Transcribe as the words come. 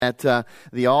that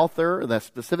the author, that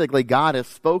specifically God has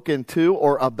spoken to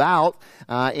or about.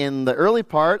 In the early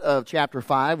part of chapter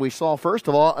 5, we saw, first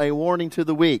of all, a warning to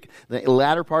the weak. The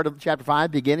latter part of chapter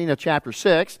 5, beginning of chapter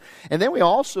 6. And then we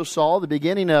also saw the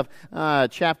beginning of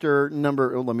chapter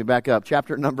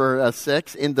number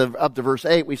 6, up to verse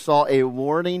 8, we saw a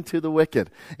warning to the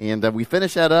wicked. And we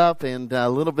finished that up, and a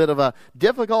little bit of a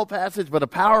difficult passage, but a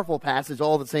powerful passage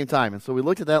all at the same time. And so we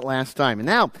looked at that last time. And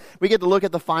now we get to look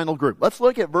at the final group. Let's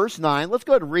look at verse 9. Let's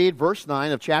go ahead and read verse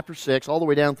 9 of chapter 6 all the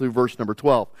way down through verse number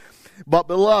 12. But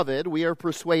beloved, we are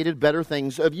persuaded better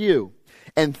things of you,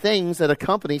 and things that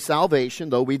accompany salvation,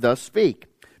 though we thus speak.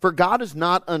 For God is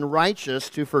not unrighteous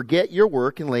to forget your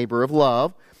work and labor of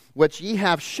love, which ye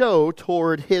have showed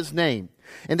toward his name,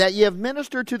 and that ye have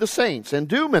ministered to the saints, and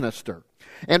do minister.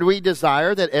 And we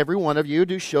desire that every one of you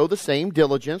do show the same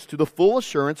diligence to the full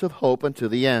assurance of hope unto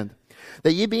the end.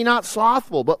 That ye be not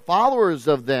slothful, but followers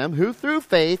of them who through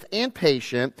faith and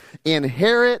patience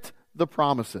inherit the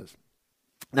promises.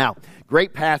 Now,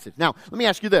 great passage. Now, let me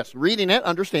ask you this. Reading it,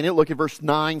 understanding it, look at verse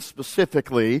 9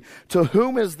 specifically. To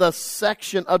whom is the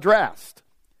section addressed?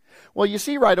 Well, you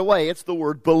see right away, it's the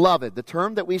word beloved, the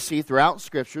term that we see throughout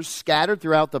Scripture, scattered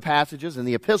throughout the passages and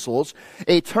the epistles,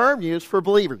 a term used for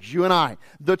believers, you and I,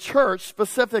 the church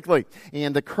specifically,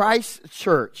 and the Christ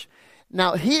church.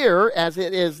 Now here, as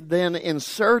it is then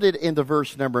inserted into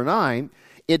verse number 9,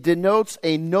 it denotes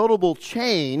a notable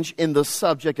change in the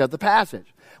subject of the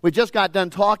passage. We just got done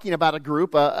talking about a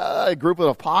group of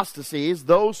apostasies,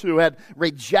 those who had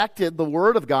rejected the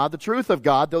Word of God, the truth of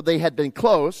God, though they had been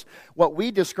close, what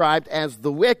we described as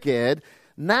the wicked.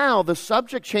 Now the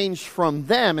subject changed from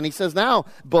them, and he says, now,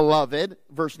 beloved,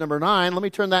 verse number 9, let me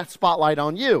turn that spotlight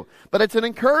on you. But it's an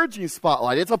encouraging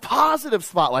spotlight. It's a positive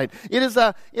spotlight. It is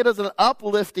an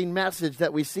uplifting message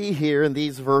that we see here in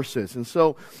these verses. And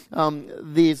so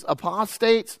these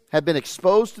apostates had been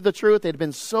exposed to the truth. They'd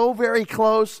been so very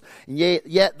close,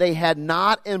 yet they had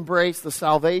not embraced the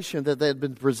salvation that had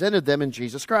been presented them in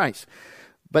Jesus Christ.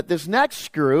 But this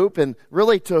next group, and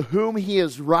really to whom he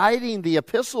is writing the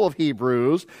epistle of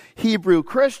Hebrews, Hebrew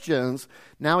Christians,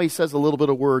 now he says a little bit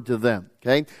of word to them.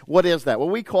 Okay, what is that? Well,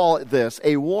 we call it this,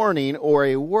 a warning or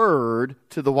a word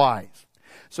to the wise.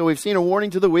 So we've seen a warning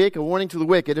to the weak, a warning to the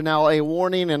wicked, and now a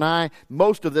warning, and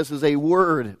most of this is a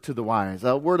word to the wise,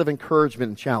 a word of encouragement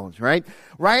and challenge, right?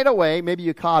 Right away, maybe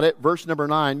you caught it, verse number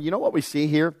 9. You know what we see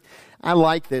here? I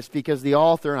like this because the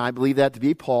author, and I believe that to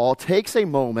be Paul, takes a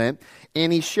moment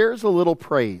and he shares a little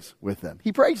praise with them.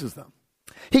 He praises them.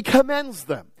 He commends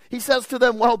them. He says to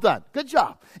them, well done, good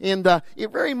job. And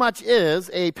it very much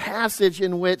is a passage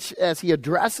in which, as he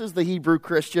addresses the Hebrew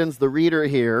Christians, the reader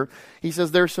here, he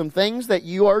says there's some things that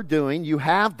you are doing, you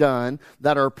have done,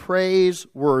 that are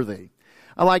praiseworthy.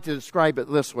 I like to describe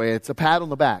it this way. It's a pat on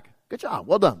the back. Good job.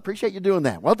 Well done. Appreciate you doing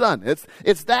that. Well done.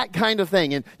 It's that kind of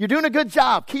thing. And you're doing a good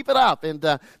job. Keep it up.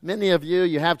 And many of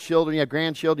you have children, you have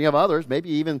grandchildren, you have others. Maybe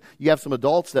even you have some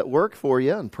adults that work for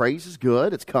you. And praise is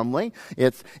good. It's comely.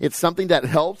 It's something that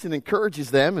helps and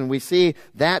encourages them. And we see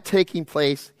that taking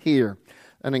place here.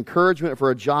 An encouragement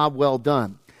for a job well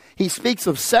done. He speaks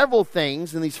of several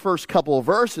things in these first couple of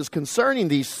verses concerning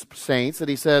these saints that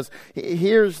he says,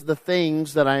 here's the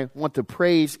things that I want to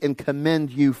praise and commend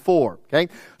you for. Okay?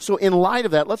 So in light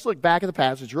of that, let's look back at the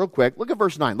passage real quick. Look at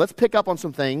verse 9. Let's pick up on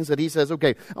some things that he says,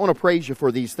 okay, I want to praise you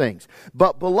for these things.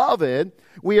 But beloved,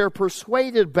 we are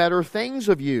persuaded better things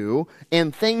of you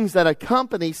and things that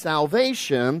accompany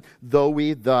salvation, though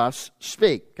we thus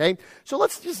speak. Okay? So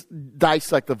let's just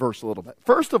dissect the verse a little bit.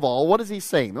 First of all, what is he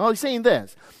saying? Well, he's saying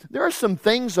this. There are some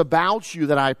things about you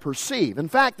that I perceive. In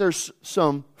fact, there's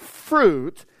some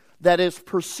fruit that is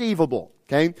perceivable.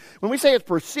 Okay? When we say it's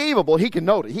perceivable, he can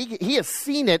note it. He has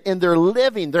seen it in their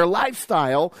living, their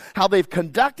lifestyle, how they've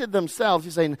conducted themselves.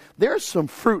 He's saying, there's some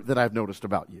fruit that I've noticed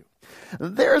about you.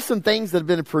 There are some things that have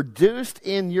been produced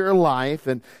in your life,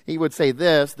 and he would say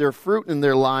this, there are fruit in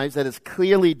their lives that is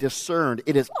clearly discerned.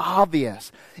 It is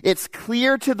obvious. It's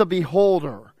clear to the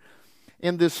beholder.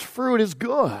 And this fruit is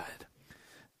good.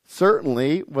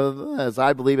 Certainly, as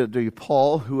I believe it to be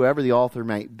Paul, whoever the author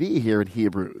might be here in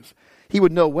Hebrews, he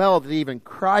would know well that even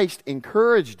Christ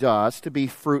encouraged us to be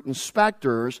fruit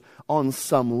inspectors on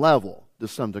some level, to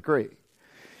some degree.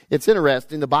 It's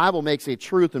interesting, the Bible makes a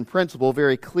truth and principle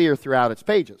very clear throughout its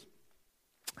pages.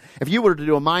 If you were to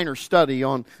do a minor study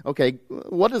on, okay,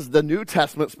 what is the New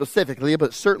Testament specifically,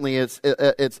 but certainly it's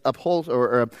upheld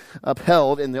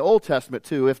in the Old Testament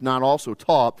too, if not also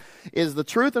taught, is the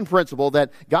truth and principle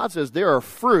that God says there are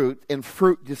fruit, and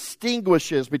fruit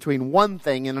distinguishes between one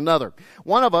thing and another.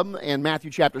 One of them, in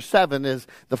Matthew chapter 7, is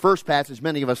the first passage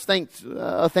many of us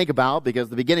think about, because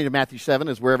the beginning of Matthew 7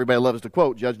 is where everybody loves to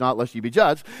quote, "Judge not, lest you be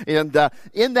judged." And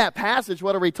in that passage,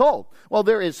 what are we told? Well,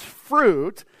 there is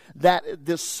fruit that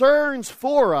discerns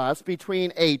for us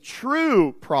between a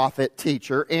true prophet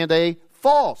teacher and a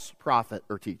false prophet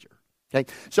or teacher.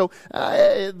 Okay, so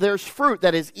there's fruit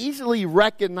that is easily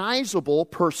recognizable,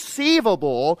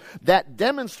 perceivable, that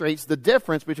demonstrates the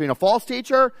difference between a false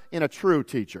teacher and a true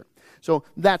teacher. So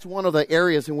that's one of the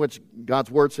areas in which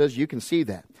God's Word says you can see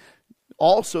that.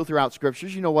 Also throughout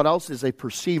Scriptures, you know what else is a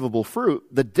perceivable fruit?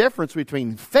 The difference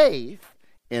between faith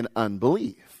and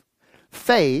unbelief.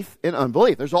 Faith and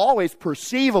unbelief. There's always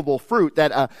perceivable fruit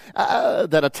that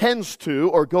attends to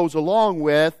or goes along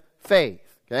with faith.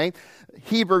 Okay,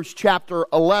 Hebrews chapter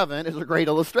 11 is a great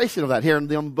illustration of that here in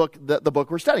the book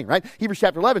we're studying. Right, Hebrews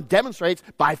chapter 11 demonstrates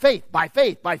by faith, by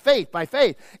faith, by faith, by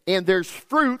faith, and there's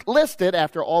fruit listed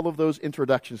after all of those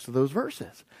introductions to those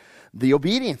verses. The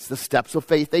obedience, the steps of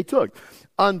faith they took.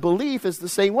 Unbelief is the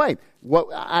same way. What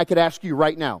I could ask you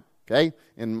right now. Okay,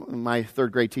 and my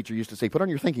third grade teacher used to say, put on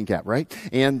your thinking cap, right?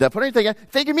 And put on your thinking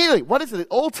cap. Think immediately. What is it? An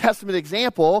Old Testament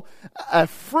example, a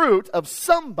fruit of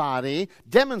somebody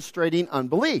demonstrating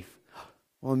unbelief.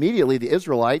 Well, immediately the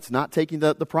Israelites not taking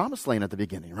the promised land at the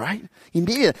beginning, right?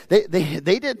 Immediately,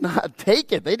 they did not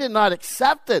take it. They did not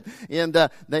accept it. And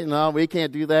no, we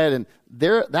can't do that. And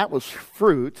that was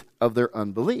fruit of their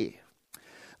unbelief.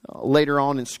 Later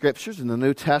on in Scriptures, in the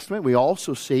New Testament, we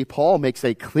also see Paul makes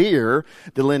a clear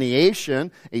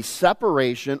delineation, a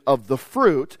separation of the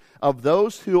fruit of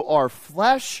those who are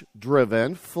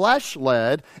flesh-driven,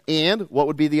 flesh-led, and what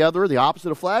would be the opposite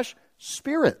of flesh?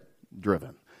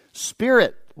 Spirit-driven,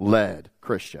 spirit-led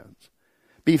Christians.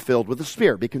 Be filled with the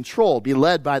Spirit, be controlled, be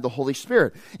led by the Holy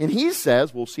Spirit. And he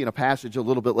says, we'll see in a passage a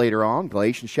little bit later on,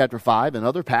 Galatians chapter 5 and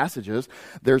other passages,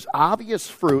 there's obvious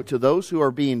fruit to those who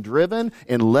are being driven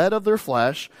and led of their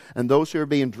flesh, and those who are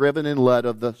being driven and led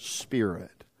of the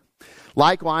Spirit.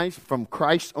 Likewise, from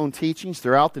Christ's own teachings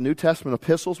throughout the New Testament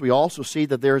epistles, we also see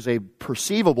that there is a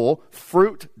perceivable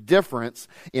fruit difference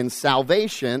in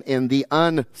salvation in the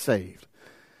unsaved.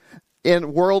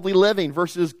 In worldly living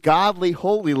versus godly,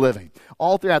 holy living.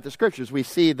 All throughout the Scriptures, we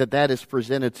see that is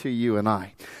presented to you and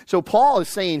I. So Paul is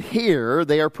saying here,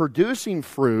 they are producing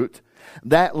fruit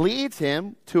that leads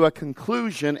him to a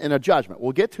conclusion and a judgment.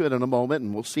 We'll get to it in a moment,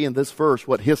 and we'll see in this verse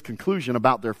what his conclusion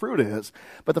about their fruit is.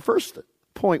 But the first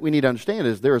point we need to understand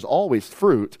is there is always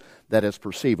fruit that is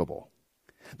perceivable.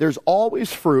 There's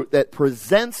always fruit that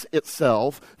presents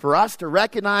itself for us to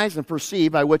recognize and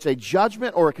perceive, by which a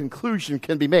judgment or a conclusion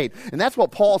can be made. And that's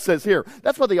what Paul says here.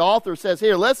 That's what the author says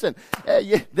here. Listen,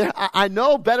 I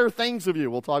know better things of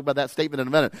you. We'll talk about that statement in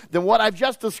a minute. Than what I've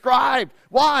just described.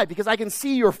 Why? Because I can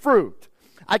see your fruit.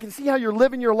 I can see how you're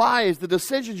living your lives, the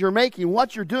decisions you're making,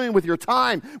 what you're doing with your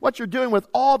time, what you're doing with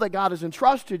all that God has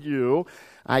entrusted you.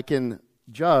 I can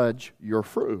judge your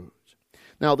fruit.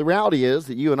 Now, the reality is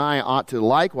that you and I ought to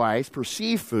likewise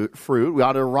perceive fruit. We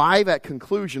ought to arrive at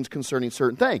conclusions concerning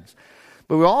certain things.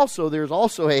 But there's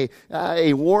also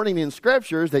a warning in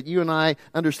Scriptures that you and I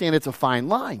understand it's a fine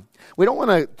line. We don't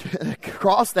want to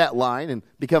cross that line and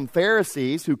become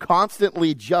Pharisees who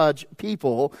constantly judge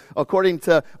people according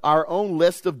to our own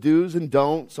list of do's and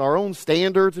don'ts, our own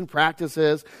standards and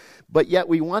practices. But yet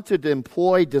we want to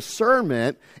employ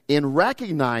discernment in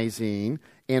recognizing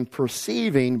and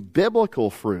perceiving biblical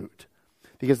fruit.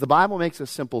 Because the Bible makes a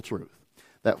simple truth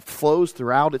that flows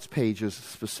throughout its pages,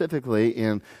 specifically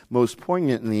and most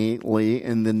poignantly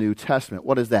in the New Testament.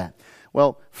 What is that?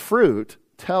 Well, fruit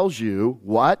tells you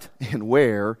what and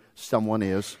where someone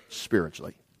is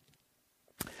spiritually.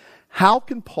 How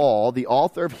can Paul, the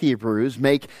author of Hebrews,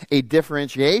 make a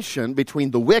differentiation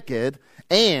between the wicked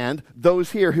and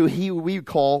those here who we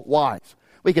call wise?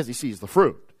 Because he sees the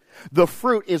fruit. The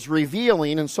fruit is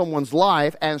revealing in someone's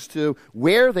life as to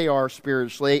where they are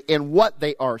spiritually and what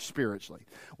they are spiritually.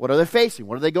 What are they facing?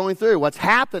 What are they going through? What's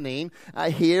happening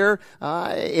here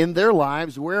in their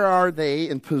lives? Where are they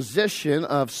in position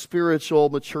of spiritual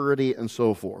maturity and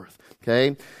so forth?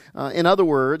 Okay. In other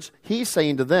words, he's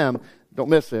saying to them, don't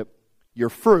miss it, your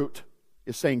fruit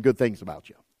is saying good things about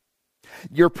you.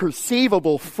 Your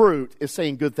perceivable fruit is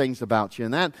saying good things about you.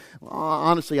 And that,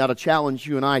 honestly, ought to challenge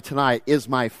you and I tonight. Is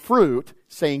my fruit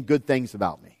saying good things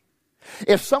about me?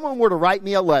 If someone were to write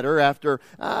me a letter after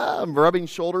rubbing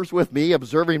shoulders with me,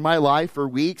 observing my life for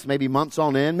weeks, maybe months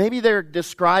on end, maybe they're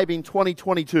describing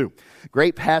 2022.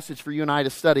 Great passage for you and I to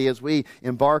study as we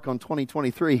embark on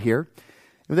 2023 here.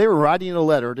 If they were writing a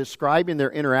letter describing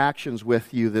their interactions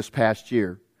with you this past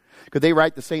year, could they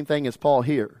write the same thing as Paul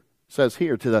here says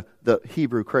here to the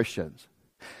Hebrew Christians?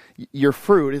 Your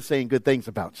fruit is saying good things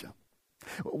about you.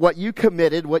 What you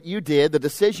committed, what you did, the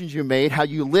decisions you made, how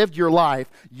you lived your life,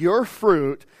 your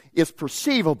fruit is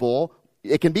perceivable.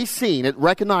 It can be seen, it's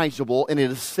recognizable, and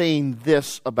it is saying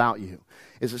this about you.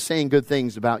 Is it saying good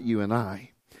things about you and I?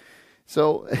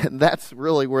 So that's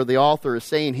really where the author is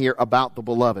saying here about the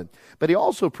beloved. But he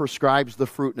also prescribes the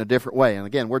fruit in a different way. And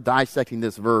again, we're dissecting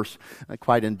this verse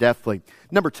quite in-depthly.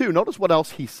 Number 2, notice what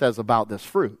else he says about this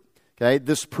fruit. Okay,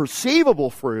 this perceivable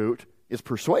fruit is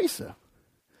persuasive.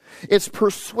 It's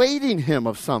persuading him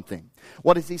of something.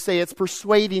 What does he say it's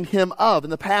persuading him of in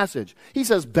the passage? He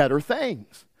says better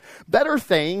things. Better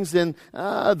things than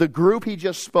the group he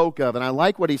just spoke of. And I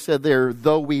like what he said there,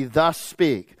 though we thus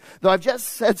speak. Though I've just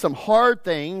said some hard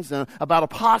things about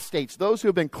apostates, those who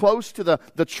have been close to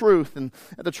the truth and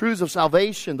the truths of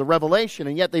salvation, the revelation,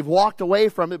 and yet they've walked away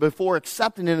from it before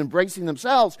accepting and embracing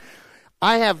themselves.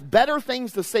 I have better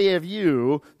things to say of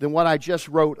you than what I just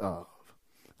wrote of.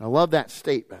 I love that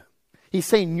statement. He's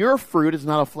saying your fruit is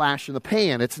not a flash in the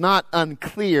pan. It's not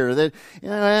unclear that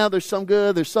there's some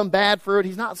good, there's some bad fruit.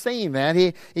 He's not saying that.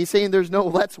 He's saying there's no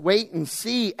let's wait and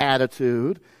see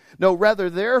attitude. No, rather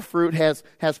their fruit has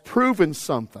proven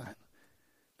something.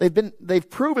 They've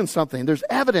proven something. There's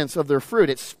evidence of their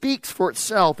fruit. It speaks for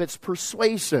itself. It's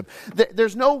persuasive.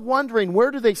 There's no wondering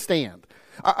where do they stand.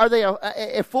 Are they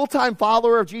a full-time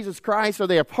follower of Jesus Christ? Are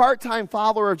they a part-time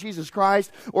follower of Jesus Christ?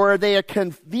 Or are they a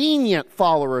convenient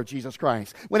follower of Jesus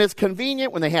Christ? When it's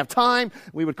convenient, when they have time,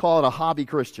 we would call it a hobby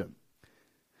Christian.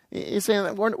 He's saying,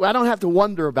 I don't have to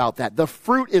wonder about that. The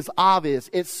fruit is obvious.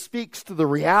 It speaks to the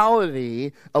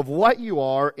reality of what you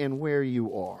are and where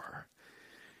you are.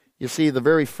 You see, the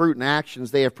very fruit and actions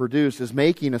they have produced is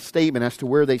making a statement as to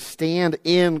where they stand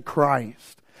in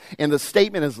Christ. And the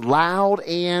statement is loud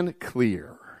and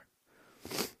clear.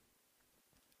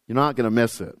 You're not going to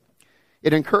miss it.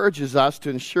 It encourages us to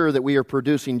ensure that we are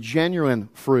producing genuine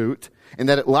fruit and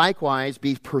that it likewise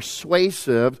be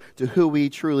persuasive to who we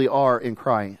truly are in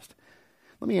Christ.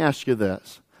 Let me ask you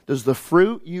this. Does the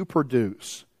fruit you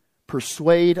produce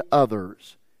persuade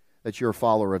others that you're a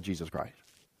follower of Jesus Christ?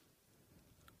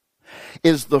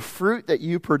 Is the fruit that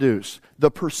you produce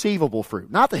the perceivable fruit,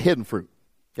 not the hidden fruit?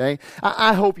 Okay,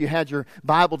 I hope you had your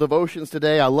Bible devotions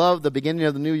today. I love the beginning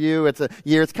of the new year. It's a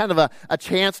year. It's kind of a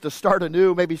chance to start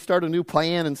anew, maybe start a new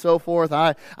plan and so forth.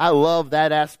 I love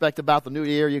that aspect about the new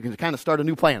year. You can kind of start a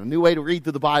new plan, a new way to read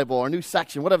through the Bible, or a new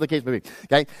section, whatever the case may be.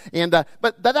 Okay, and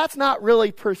but that's not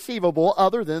really perceivable,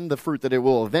 other than the fruit that it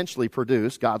will eventually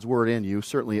produce. God's word in you,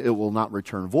 certainly it will not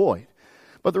return void.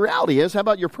 But the reality is, how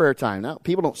about your prayer time? Now,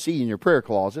 people don't see you in your prayer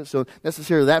closet, so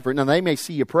necessarily that fruit. Now, they may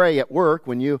see you pray at work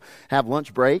when you have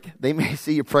lunch break. They may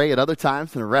see you pray at other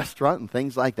times in a restaurant and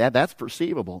things like that. That's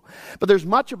perceivable. But there's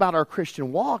much about our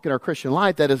Christian walk and our Christian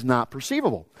life that is not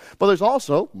perceivable. But there's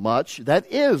also much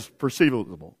that is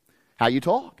perceivable. How you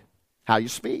talk, how you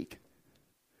speak,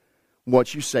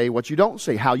 what you say, what you don't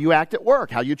say, how you act at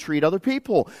work, how you treat other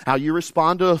people, how you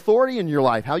respond to authority in your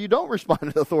life, how you don't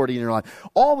respond to authority in your life.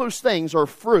 All those things are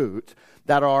fruit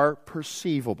that are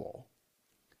perceivable.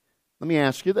 Let me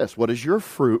ask you this. What does your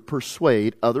fruit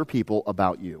persuade other people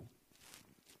about you?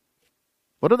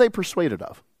 What are they persuaded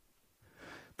of?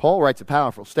 Paul writes a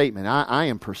powerful statement. I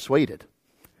am persuaded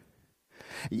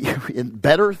in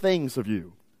better things of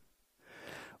you.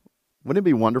 Wouldn't it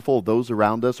be wonderful if those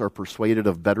around us are persuaded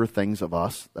of better things of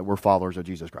us, that we're followers of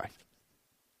Jesus Christ?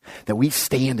 That we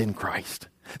stand in Christ.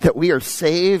 That we are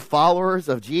saved followers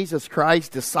of Jesus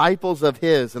Christ, disciples of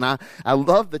His. And I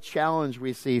love the challenge we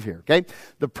receive here. Okay,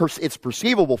 it's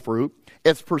perceivable fruit.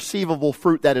 It's perceivable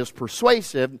fruit that is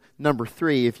persuasive. Number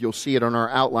 3, if you'll see it on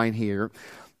our outline here,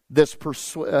 this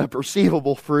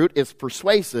perceivable fruit is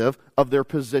persuasive of their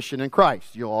position in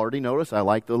Christ. You'll already notice I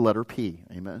like the letter P.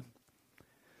 Amen.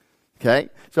 Okay,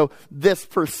 so this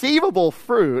perceivable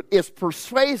fruit is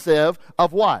persuasive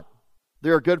of what?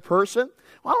 They're a good person?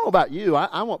 Well, I don't know about you.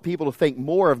 I want people to think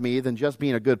more of me than just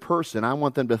being a good person. I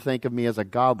want them to think of me as a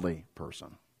godly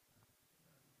person.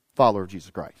 Follower of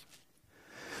Jesus Christ.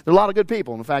 There are a lot of good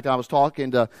people. In fact, I was talking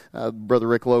to Brother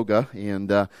Rick Loga, and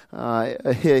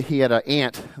he had an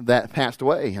aunt that passed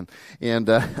away, and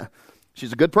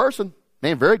she's a good person.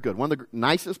 Man, very good. One of the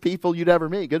nicest people you'd ever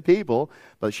meet. Good people.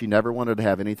 But she never wanted to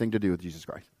have anything to do with Jesus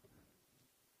Christ.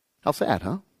 How sad,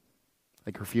 huh?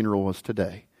 Like her funeral was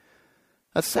today.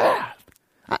 That's sad.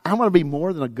 I want to be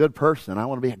more than a good person. I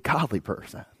want to be a godly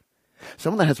person.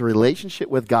 Someone that has a relationship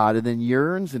with God and then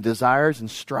yearns and desires and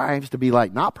strives to be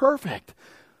like, not perfect,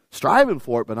 striving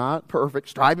for it, but not perfect,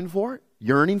 striving for it,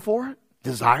 yearning for it,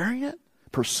 desiring it,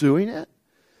 pursuing it.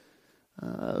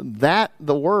 That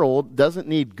the world doesn't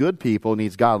need good people, it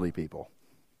needs godly people.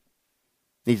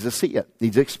 Needs to see it,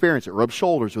 needs to experience it, rub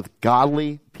shoulders with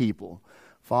godly people.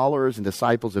 Followers and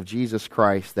disciples of Jesus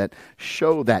Christ that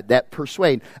show that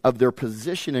persuade of their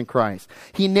position in Christ.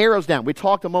 He narrows down. We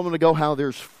talked a moment ago how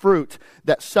there's fruit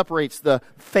that separates the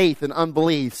faith and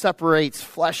unbelief, separates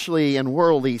fleshly and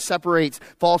worldly, separates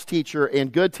false teacher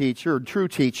and good teacher, or true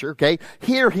teacher, okay?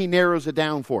 Here he narrows it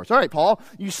down for us. All right, Paul,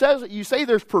 you say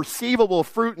there's perceivable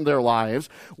fruit in their lives.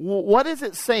 What is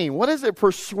it saying? What is it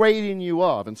persuading you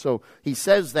of? And so he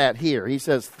says that here. He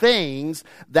says things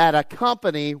that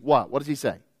accompany what? What does he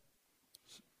say?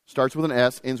 Starts with an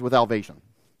S, ends with salvation.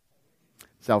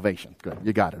 Salvation. Good.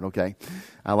 You got it. Okay.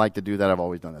 I like to do that. I've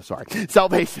always done that. Sorry.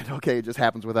 Salvation. Okay. It just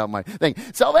happens without my thing.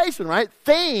 Salvation, right?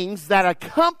 Things that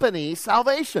accompany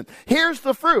salvation. Here's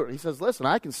the fruit. He says, listen,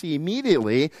 I can see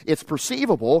immediately. It's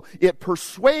perceivable. It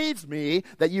persuades me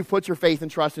that you've put your faith and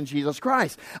trust in Jesus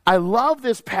Christ. I love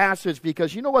this passage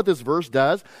because you know what this verse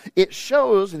does? It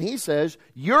shows, and he says,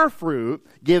 your fruit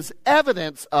gives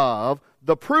evidence of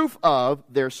the proof of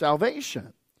their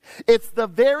salvation. It's the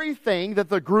very thing that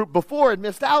the group before had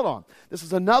missed out on. This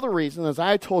is another reason, as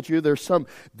I told you, there's some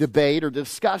debate or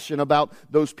discussion about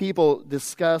those people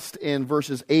discussed in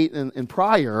verses 8 and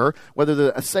prior, whether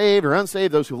they're saved or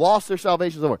unsaved, those who lost their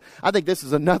salvation and so forth. I think this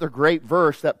is another great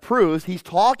verse that proves he's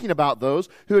talking about those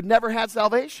who had never had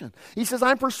salvation. He says,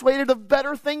 I'm persuaded of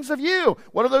better things of you.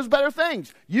 What are those better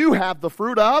things? You have the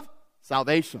fruit of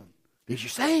salvation because you're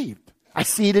saved. I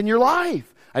see it in your life.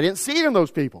 I didn't see it in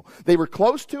those people. They were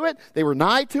close to it. They were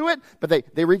nigh to it, but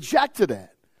they rejected it.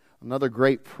 Another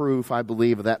great proof, I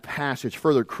believe, of that passage,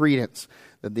 further credence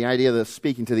that the idea of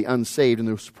speaking to the unsaved in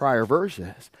those prior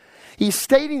verses. He's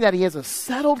stating that he has a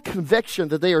settled conviction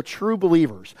that they are true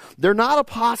believers. They're not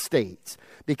apostates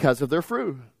because of their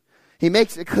fruit. He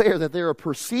makes it clear that they're a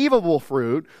perceivable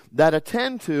fruit that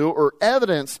attend to or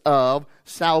evidence of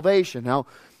salvation. Now,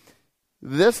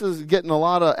 this is getting a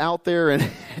lot of out there and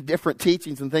different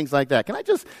teachings and things like that. Can I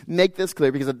just make this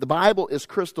clear? Because the Bible is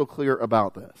crystal clear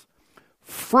about this.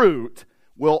 Fruit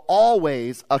will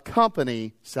always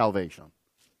accompany salvation.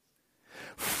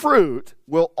 Fruit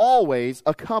will always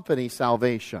accompany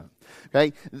salvation.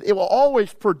 Okay? It will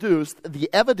always produce the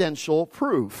evidential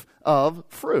proof of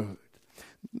fruit.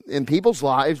 In people's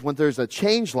lives, when there's a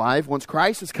changed life, once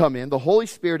Christ has come in, the Holy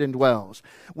Spirit indwells.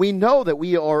 We know that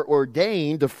we are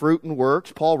ordained to fruit and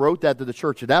works. Paul wrote that to the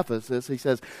church at Ephesus. He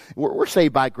says, we're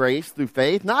saved by grace through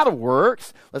faith, not of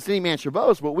works, lest any man should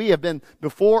boast, but we have been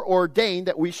before ordained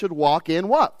that we should walk in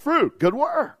what? Fruit, good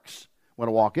works. We want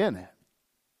to walk in it.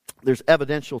 There's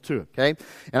evidential to it, okay?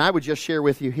 And I would just share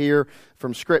with you here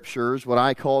from Scriptures what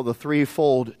I call the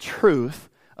threefold truth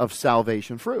of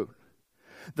salvation fruit.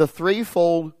 The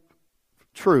threefold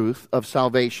truth of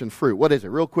salvation fruit. What is it?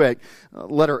 Real quick,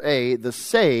 letter A, the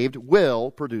saved will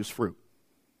produce fruit.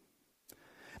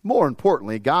 More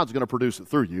importantly, God's going to produce it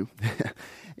through you.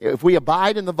 If we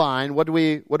abide in the vine, what do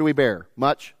we bear?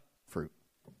 Much fruit.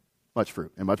 Much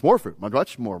fruit. And much more fruit.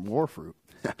 Much more fruit.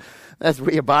 As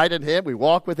we abide in Him, we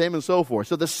walk with Him and so forth.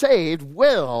 So the saved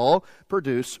will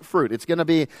produce fruit. It's going to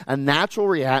be a natural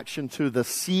reaction to the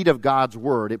seed of God's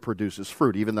Word. It produces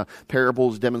fruit. Even the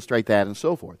parables demonstrate that and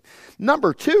so forth.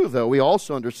 Number two, though, we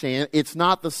also understand it's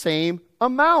not the same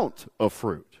amount of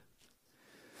fruit.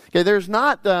 Okay, there's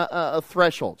not a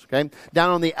threshold, okay? Down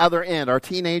on the other end, our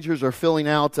teenagers are filling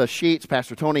out sheets.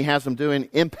 Pastor Tony has them doing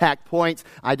impact points.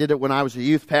 I did it when I was a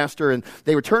youth pastor, and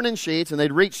they would turn in sheets, and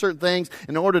they'd reach certain things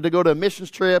in order to go to a missions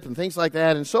trip and things like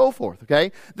that and so forth,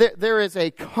 okay? There is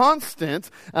a constant,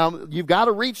 you've got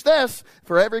to reach this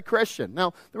for every Christian.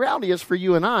 Now, the reality is for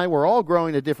you and I, we're all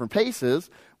growing at different paces.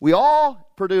 We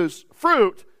all produce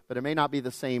fruit, but it may not be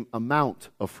the same amount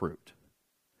of fruit.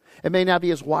 It may not be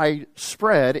as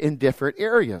widespread in different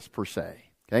areas, per se.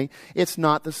 Okay? It's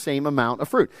not the same amount of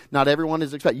fruit. Not everyone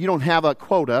is expected. You don't have a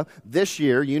quota. This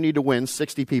year, you need to win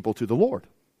 60 people to the Lord,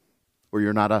 or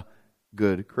you're not a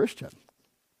good Christian.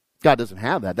 God doesn't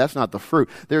have that. That's not the fruit.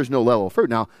 There's no level of fruit.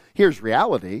 Now, here's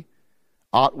reality.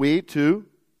 Ought we to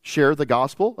share the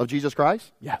gospel of Jesus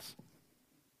Christ? Yes.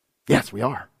 Yes, we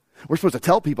are. We're supposed to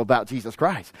tell people about Jesus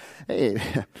Christ. Hey,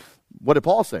 what did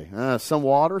Paul say? Some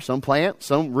water, some plant,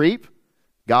 some reap.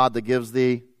 God that gives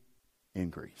the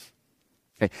increase.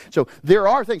 Okay, so there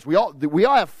are things. We all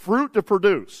have fruit to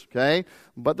produce, okay?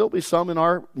 But there'll be some in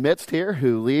our midst here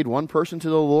who lead one person to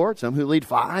the Lord, some who lead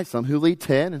 5, some who lead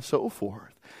 10, and so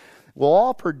forth. We'll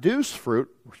all produce fruit.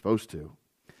 We're supposed to.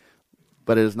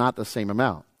 But it is not the same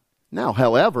amount. Now,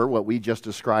 however, what we just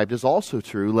described is also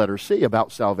true, letter C,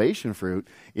 about salvation fruit.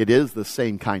 It is the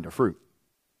same kind of fruit.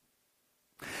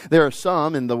 There are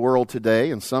some in the world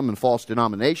today and some in false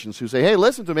denominations who say, hey,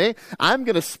 listen to me, I'm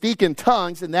going to speak in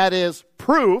tongues, and that is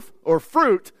proof or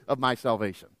fruit of my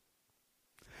salvation.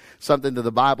 Something that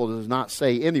the Bible does not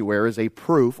say anywhere is a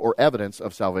proof or evidence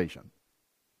of salvation,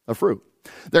 a fruit.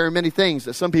 There are many things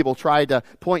that some people try to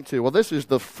point to. Well, this is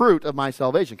the fruit of my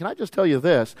salvation. Can I just tell you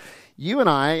this? You and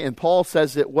I, and Paul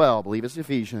says it well, I believe it's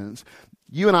Ephesians,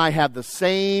 you and I have the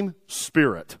same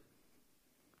Spirit.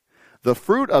 The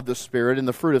fruit of the Spirit and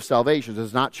the fruit of salvation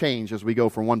does not change as we go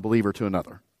from one believer to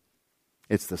another.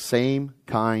 It's the same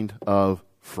kind of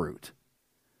fruit.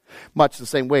 Much the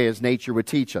same way as nature would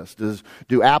teach us.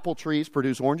 Do apple trees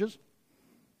produce oranges?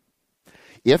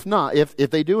 If not, if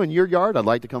they do in your yard, I'd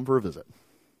like to come for a visit.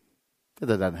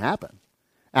 That doesn't happen.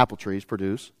 Apple trees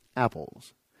produce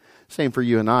apples. Same for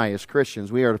you and I as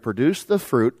Christians. We are to produce the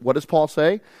fruit. What does Paul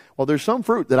say? Well, there's some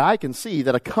fruit that I can see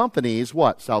that accompanies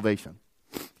what? Salvation.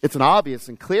 It's an obvious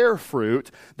and clear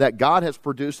fruit that God has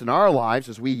produced in our lives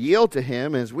as we yield to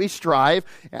Him, as we strive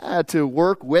to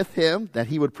work with Him, that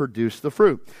He would produce the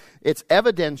fruit. It's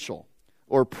evidential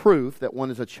or proof that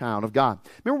one is a child of God.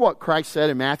 Remember what Christ said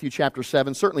in Matthew chapter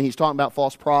 7? Certainly He's talking about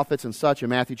false prophets and such in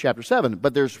Matthew chapter 7,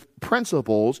 but there's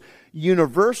principles,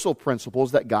 universal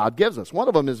principles that God gives us. One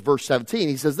of them is verse 17.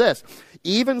 He says this,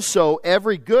 even so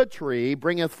every good tree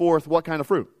bringeth forth what kind of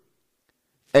fruit?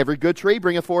 Every good tree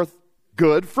bringeth forth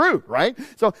good fruit, right?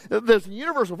 So there's a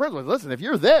universal principle. Listen, if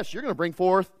you're this, you're going to bring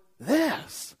forth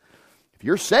this. If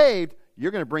you're saved,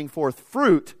 you're going to bring forth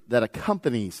fruit that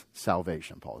accompanies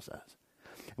salvation, Paul says.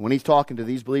 And when he's talking to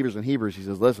these believers in Hebrews, he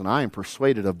says, listen, I am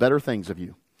persuaded of better things of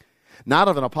you. Not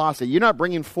of an apostate. You're not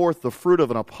bringing forth the fruit of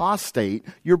an apostate.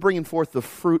 You're bringing forth the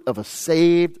fruit of a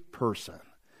saved person.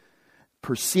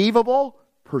 Perceivable,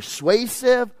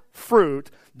 persuasive fruit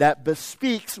that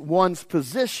bespeaks one's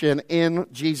position in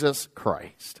Jesus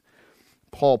Christ.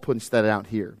 Paul puts that out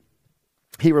here.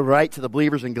 He would write to the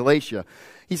believers in Galatia.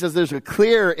 He says there's a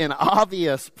clear and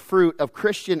obvious fruit of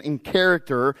Christian in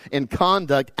character and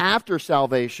conduct after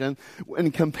salvation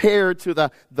when compared to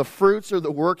the fruits or the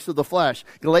works of the flesh.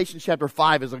 Galatians chapter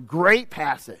 5 is a great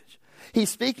passage.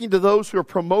 He's speaking to those who are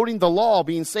promoting the law,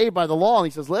 being saved by the law. And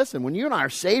he says, listen, when you and I are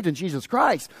saved in Jesus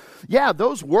Christ, yeah,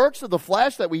 those works of the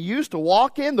flesh that we used to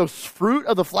walk in, those fruit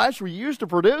of the flesh we used to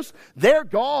produce, they're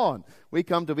gone. We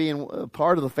come to be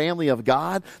part of the family of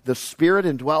God. The Spirit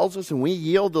indwells us and we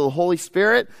yield to the Holy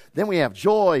Spirit. Then we have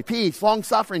joy, peace,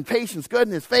 long-suffering, patience,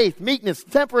 goodness, faith, meekness,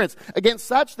 temperance. Against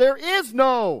such there is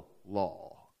no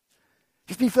law.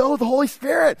 Just be filled with the Holy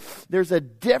Spirit. There's a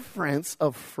difference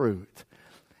of fruit.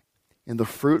 And the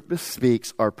fruit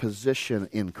bespeaks our position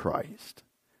in Christ.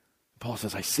 Paul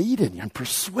says, I see it in you. I'm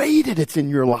persuaded it's in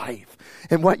your life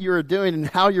and what you're doing and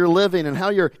how you're living and how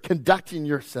you're conducting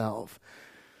yourself.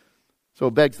 So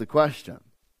it begs the question.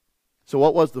 So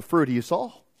what was the fruit he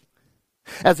saw?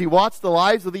 As he watched the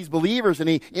lives of these believers and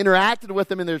he interacted with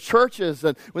them in their churches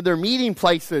and with their meeting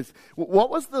places, what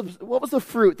was the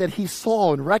fruit that he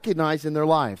saw and recognized in their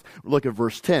lives? Look at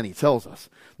verse 10. He tells us.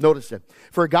 Notice it.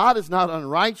 For God is not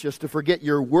unrighteous to forget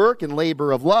your work and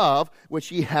labor of love,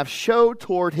 which ye have showed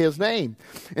toward his name,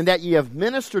 and that ye have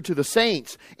ministered to the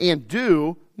saints and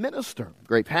do minister.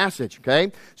 Great passage,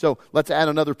 okay? So let's add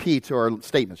another P to our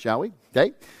statement, shall we?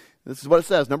 Okay? This is what it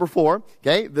says, number 4,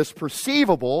 okay? This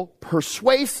perceivable,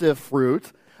 persuasive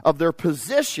fruit of their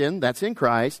position, that's in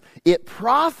Christ, it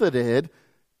profited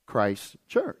Christ's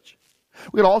church.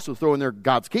 We could also throw in there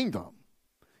God's kingdom,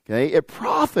 okay? It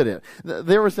profited.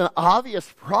 There was an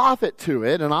obvious profit to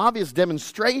it, an obvious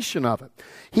demonstration of it.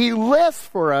 He lists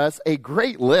for us a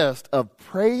great list of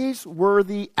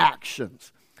praiseworthy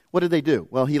actions. What did they do?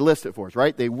 Well, he lists it for us,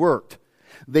 right? They worked.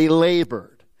 They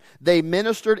labored. They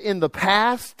ministered in the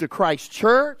past to Christ's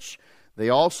church. They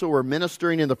also were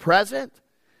ministering in the present.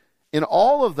 And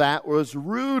all of that was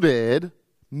rooted,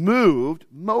 moved,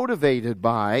 motivated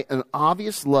by an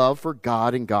obvious love for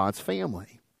God and God's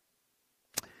family.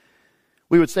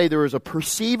 We would say there was a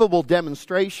perceivable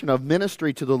demonstration of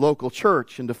ministry to the local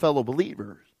church and to fellow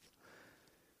believers.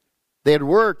 They had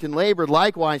worked and labored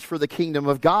likewise for the kingdom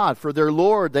of God, for their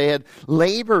Lord. They had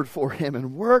labored for him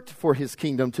and worked for his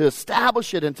kingdom to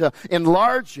establish it and to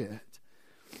enlarge it,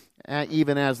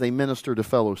 even as they ministered to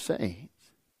fellow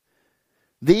saints.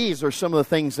 These are some of the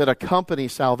things that accompany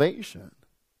salvation.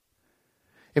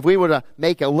 If we were to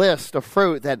make a list of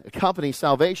fruit that accompanies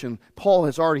salvation, Paul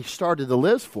has already started the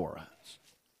list for us.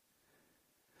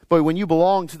 But when you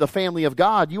belong to the family of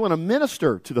God, you want to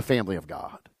minister to the family of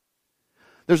God.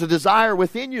 There's a desire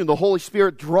within you, and the Holy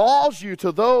Spirit draws you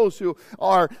to those who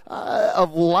are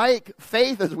of like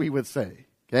faith, as we would say.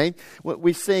 Okay?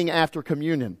 We sing after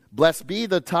communion, "Blessed be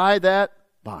the tie that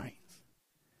binds."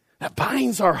 That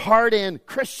binds our heart in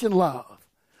Christian love.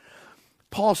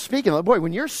 Paul's speaking, boy,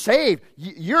 when you're saved,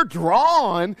 you're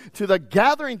drawn to the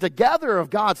gathering together of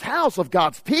God's house, of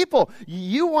God's people.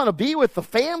 You want to be with the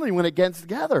family when it gets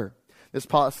together. This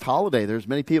past holiday, there's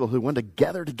many people who want to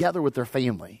gather together with their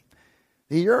family.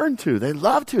 They yearn to, they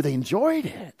love to, they enjoyed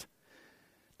it.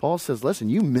 Paul says, listen,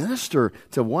 you minister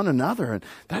to one another, and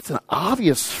that's an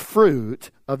obvious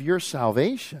fruit of your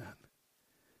salvation.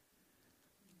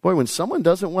 Boy, when someone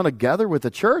doesn't want to gather with the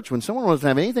church, when someone doesn't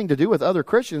have anything to do with other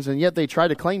Christians, and yet they try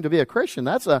to claim to be a Christian,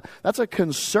 that's a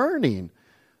concerning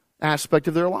aspect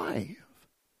of their life.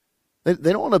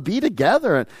 They don't want to be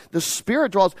together. And the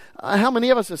Spirit draws. How many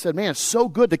of us have said, man, it's so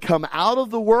good to come out of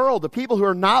the world, the people who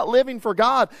are not living for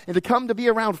God, and to come to be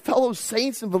around fellow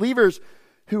saints and believers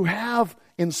who have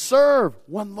and serve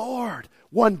one Lord,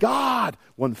 one God,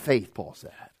 one faith, Paul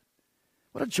said.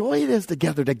 What a joy it is to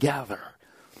gather together.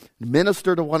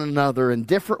 Minister to one another in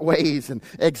different ways, and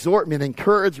exhortment,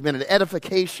 encouragement, and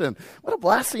edification. What a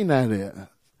blessing that is.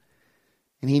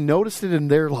 And he noticed it in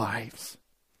their lives.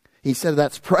 He said,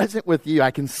 that's present with you.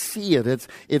 I can see it.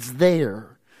 It's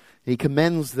there. He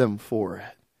commends them for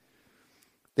it.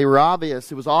 They were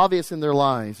obvious. It was obvious in their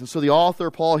lives. And so the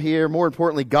author, Paul here, more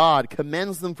importantly, God,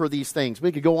 commends them for these things.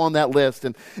 We could go on that list.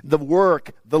 And the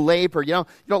work, the labor. You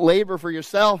don't labor for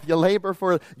yourself. You labor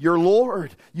for your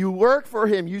Lord. You work for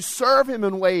Him. You serve Him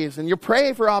in ways. And you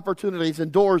pray for opportunities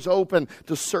and doors open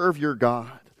to serve your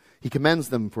God. He commends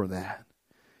them for that.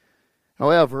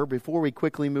 However, before we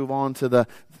quickly move on to the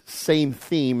same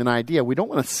theme and idea, we don't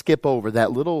want to skip over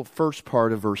that little first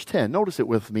part of verse 10. Notice it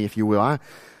with me, if you will.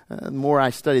 The more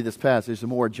I study this passage, the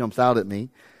more it jumps out at me.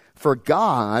 For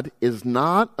God is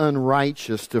not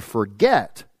unrighteous to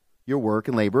forget your work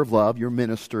and labor of love, your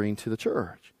ministering to the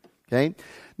church. Okay?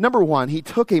 Number one, He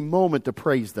took a moment to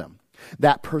praise them.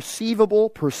 That perceivable,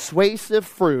 persuasive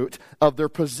fruit of their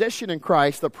position in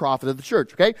Christ, the prophet of the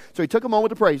church. Okay? So He took a moment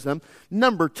to praise them.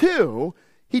 Number two,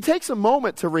 He takes a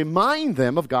moment to remind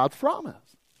them of God's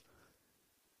promise.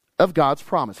 Of God's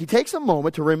promise. He takes a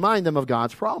moment to remind them of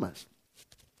God's promise.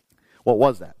 What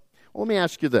was that? Well, let me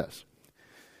ask you this.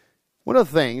 One of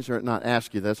the things, or not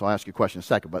ask you this, I'll ask you a question in a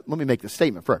second, but let me make this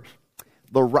statement first.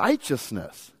 The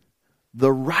righteousness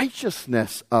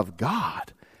of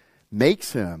God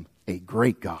makes Him a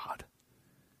great God.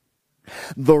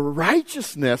 The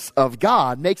righteousness of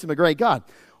God makes Him a great God.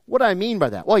 What do I mean by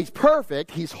that? Well, He's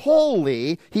perfect, He's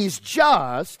holy, He's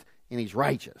just, and He's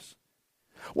righteous.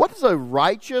 What does a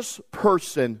righteous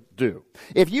person do?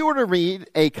 If you were to read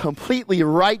a completely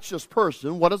righteous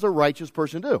person, what does a righteous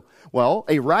person do? Well,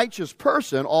 a righteous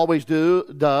person always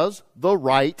does the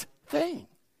right thing.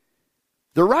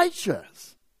 They're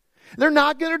righteous. They're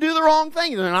not going to do the wrong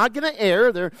thing. They're not going to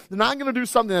err. They're not going to do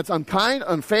something that's unkind,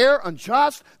 unfair,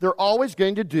 unjust. They're always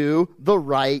going to do the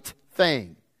right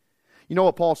thing. You know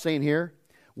what Paul's saying here?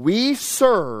 We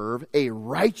serve a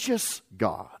righteous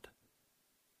God.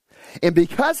 And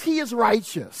because He is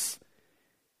righteous,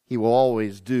 He will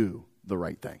always do the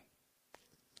right thing.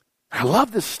 I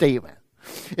love this statement.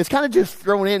 It's kind of just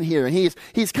thrown in here. And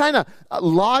he's kind of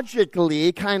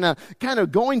logically kind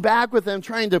of going back with them,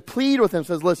 trying to plead with them.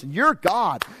 Says, listen, your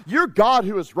God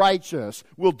who is righteous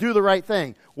will do the right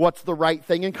thing. What's the right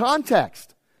thing in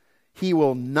context? He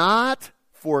will not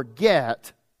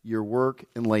forget your work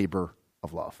and labor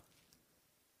of love.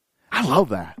 I love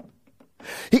that.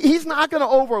 He's not going to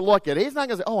overlook it. He's not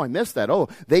going to say, oh, I missed that. Oh,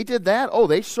 they did that. Oh,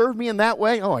 they served me in that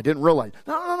way. Oh, I didn't realize.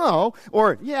 No.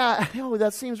 Or, yeah,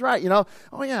 that seems right. Oh,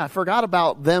 yeah, I forgot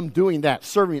about them doing that,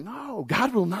 serving me. No,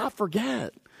 God will not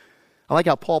forget. I like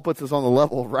how Paul puts us on the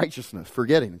level of righteousness,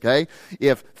 forgetting, okay?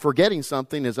 If forgetting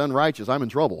something is unrighteous, I'm in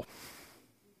trouble.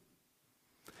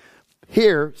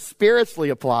 Here, spiritually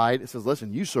applied, it says,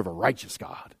 listen, you serve a righteous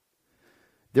God.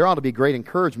 There ought to be great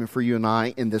encouragement for you and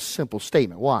I in this simple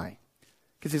statement. Why?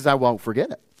 Because He says, I won't forget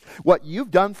it. What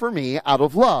you've done for me out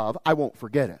of love, I won't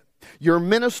forget it. You're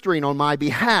ministering on my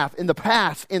behalf in the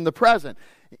past, in the present.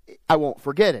 I won't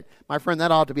forget it. My friend,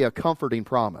 that ought to be a comforting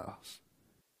promise.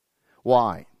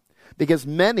 Why? Because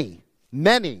many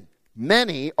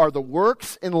are the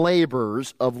works and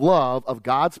labors of love of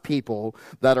God's people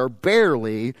that are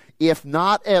barely, if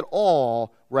not at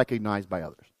all, recognized by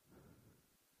others.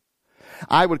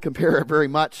 I would compare it very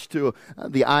much to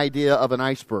the idea of an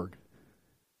iceberg.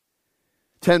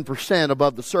 10%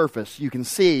 above the surface, you can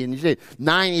see, and you see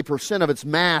 90% of its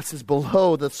mass is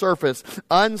below the surface,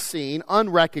 unseen,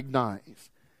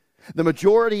 unrecognized. The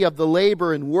majority of the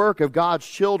labor and work of God's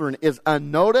children is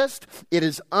unnoticed. It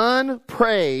is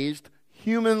unpraised,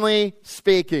 humanly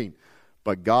speaking.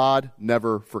 But God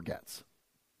never forgets.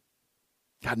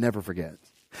 God never forgets.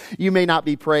 You may not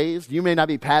be praised. You may not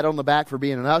be patted on the back for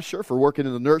being an usher, for working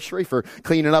in the nursery, for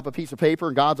cleaning up a piece of paper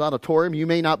in God's auditorium. You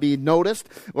may not be noticed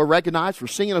or recognized for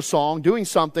singing a song, doing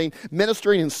something,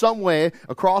 ministering in some way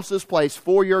across this place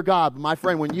for your God. But my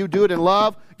friend, when you do it in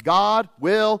love, God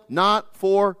will not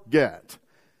forget.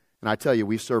 And I tell you,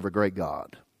 we serve a great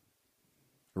God,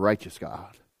 a righteous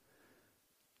God,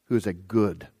 who is a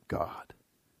good God.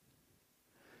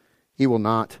 He will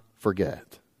not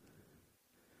forget.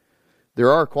 There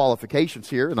are qualifications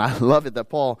here, and I love it that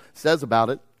Paul says about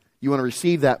it. You want to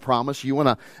receive that promise. You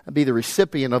want to be the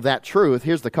recipient of that truth.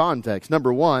 Here's the context.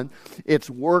 Number one, it's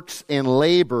works and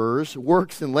labors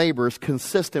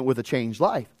consistent with a changed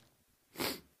life.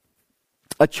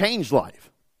 A changed life.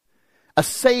 A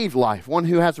saved life. One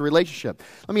who has a relationship.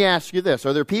 Let me ask you this.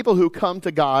 Are there people who come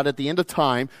to God at the end of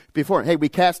time before, hey, we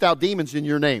cast out demons in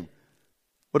your name?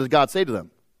 What does God say to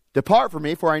them? Depart from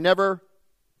me, for I never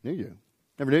knew you.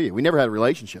 Never knew you. We never had a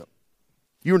relationship.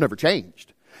 You were never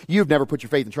changed. You've never put your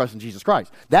faith and trust in Jesus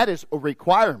Christ. That is a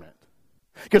requirement.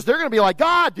 Because they're going to be like,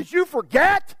 God, did you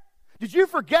forget? Did you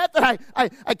forget that I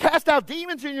cast out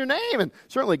demons in your name? And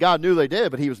certainly God knew they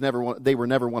did, but they were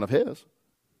never one of his.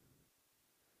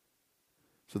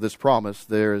 So this promise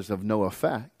there is of no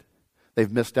effect.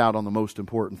 They've missed out on the most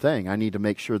important thing. I need to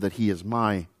make sure that he is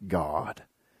my God.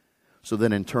 So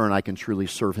then in turn I can truly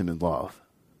serve him in love.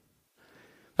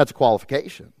 That's a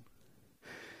qualification.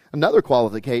 Another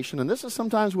qualification, and this is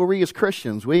sometimes where we as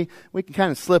Christians, we can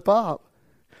kind of slip up.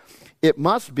 It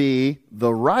must be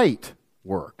the right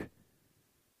work.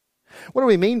 What do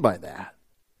we mean by that?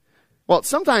 Well, it's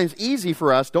sometimes easy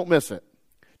for us, don't miss it,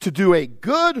 to do a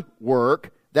good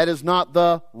work that is not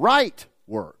the right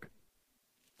work.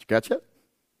 Did you catch it?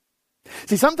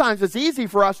 See, sometimes it's easy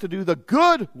for us to do the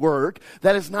good work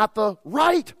that is not the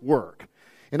right work.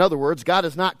 In other words, God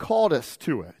has not called us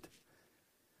to it.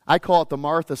 I call it the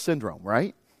Martha syndrome,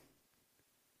 right?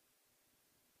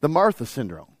 The Martha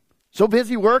syndrome. So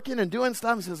busy working and doing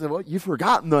stuff, and says, well, you've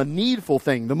forgotten the needful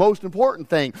thing, the most important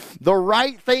thing, the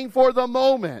right thing for the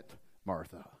moment,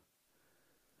 Martha.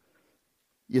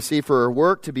 You see, for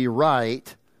work to be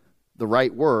right, the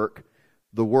right work,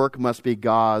 the work must be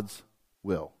God's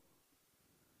will.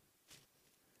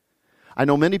 I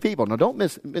know many people, now don't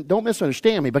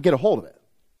misunderstand me, but get a hold of it.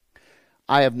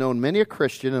 I have known many a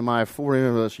Christian in my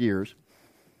 40+ years.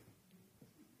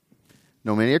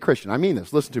 Know many a Christian. I mean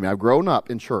this. Listen to me. I've grown up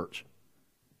in church.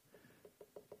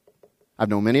 I've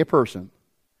known many a person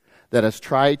that has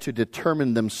tried to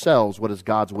determine themselves what is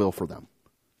God's will for them.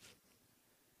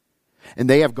 And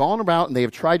they have gone about and they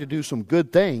have tried to do some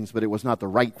good things, but it was not the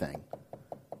right thing.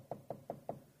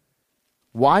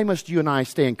 Why must you and I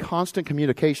stay in constant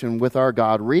communication with our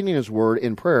God, reading his word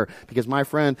in prayer? Because, my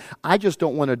friend, I just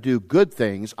don't want to do good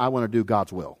things. I want to do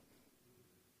God's will.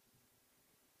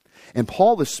 And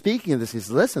Paul is speaking of this. He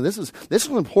says, listen, this is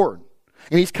important.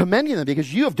 And he's commending them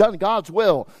because you have done God's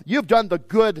will. You have done the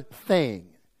good thing.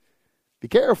 Be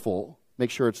careful.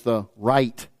 Make sure it's the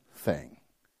right thing.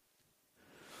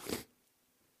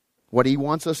 What he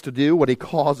wants us to do, what he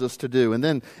calls us to do. And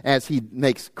then, as he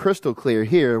makes crystal clear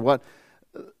here, what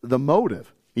the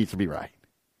motive needs to be right.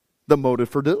 The motive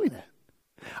for doing it.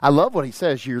 I love what he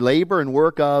says, your labor and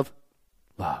work of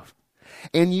love.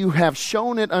 And you have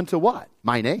shown it unto what?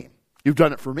 My name. You've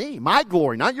done it for me, my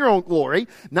glory, not your own glory,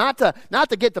 not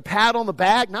to get the pat on the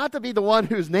back, not to be the one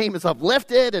whose name is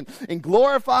uplifted and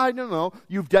glorified. No,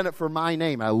 you've done it for my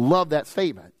name. I love that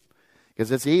statement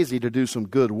because it's easy to do some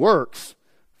good works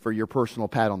for your personal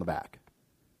pat on the back.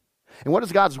 And what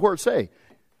does God's word say?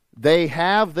 They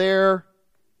have their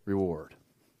reward.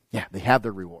 Yeah, they have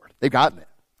their reward. They've gotten it.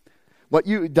 What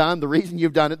you've done, the reason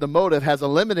you've done it, the motive has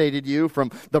eliminated you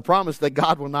from the promise that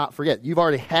God will not forget. You've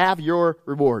already have your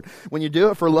reward. When you do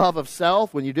it for love of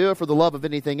self, when you do it for the love of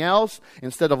anything else,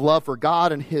 instead of love for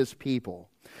God and his people.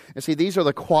 And see, these are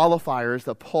the qualifiers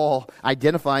that Paul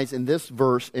identifies in this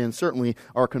verse and certainly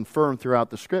are confirmed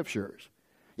throughout the scriptures.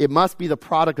 It must be the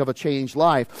product of a changed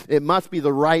life. It must be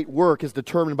the right work as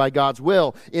determined by God's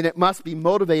will. And it must be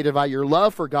motivated by your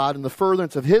love for God and the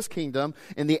furtherance of his kingdom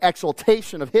and the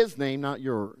exaltation of his name, not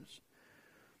yours.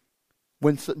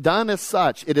 When done as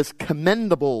such, it is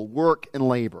commendable work and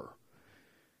labor,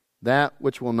 that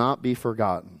which will not be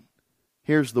forgotten.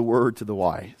 Here's the word to the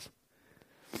wise.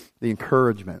 The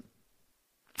encouragement.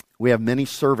 We have many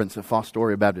servants at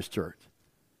Fostoria Baptist Church.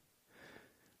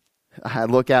 I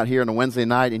look out here on a Wednesday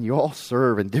night and you all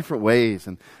serve in different ways,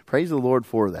 and praise the Lord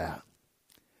for that.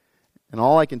 And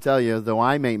all I can tell you, though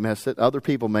I may miss it, other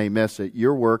people may miss it,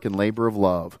 your work and labor of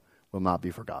love will not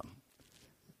be forgotten.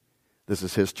 This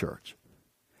is His church.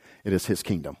 It is His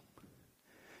kingdom.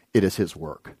 It is His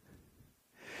work.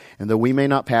 And though we may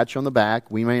not pat you on the back,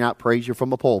 we may not praise you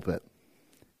from a pulpit,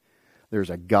 there's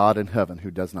a God in heaven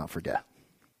who does not forget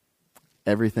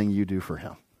everything you do for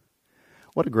Him.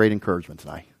 What a great encouragement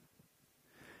tonight.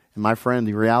 And my friend,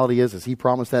 the reality is, as He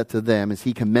promised that to them, as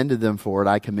He commended them for it,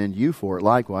 I commend you for it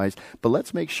likewise. But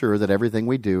let's make sure that everything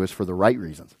we do is for the right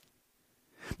reasons.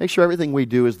 Make sure everything we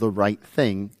do is the right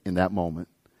thing in that moment,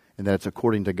 and that it's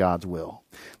according to God's will.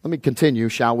 Let me continue,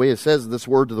 shall we? It says this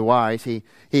word to the wise. He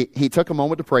took a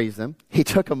moment to praise them. He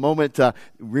took a moment to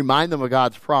remind them of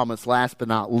God's promise. Last but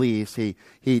not least,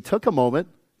 he took a moment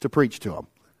to preach to them.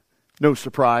 No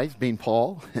surprise, being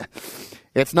Paul.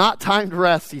 It's not time to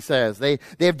rest, he says. They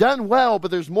have done well,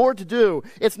 but there's more to do.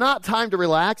 It's not time to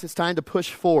relax. It's time to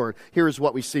push forward. Here's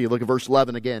what we see. Look at verse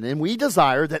 11 again. And we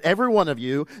desire that every one of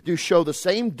you do show the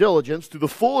same diligence to the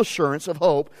full assurance of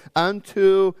hope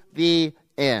unto the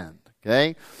end.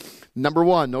 Okay? Number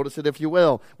one, notice it if you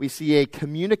will. We see a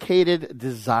communicated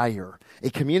desire. A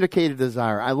communicated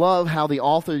desire. I love how the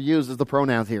author uses the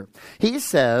pronouns here. He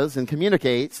says and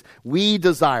communicates, we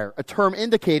desire, a term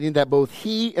indicating that both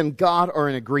he and God are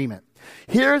in agreement.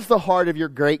 Here's the heart of your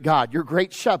great God, your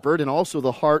great shepherd, and also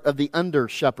the heart of the under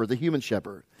shepherd, the human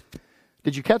shepherd.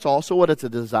 Did you catch also what it's a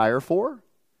desire for?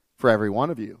 For every one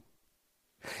of you.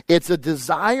 It's a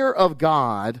desire of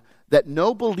God that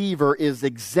no believer is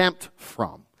exempt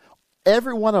from.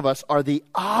 Every one of us are the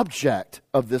object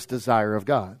of this desire of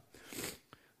God.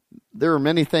 There are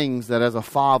many things that as a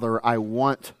father I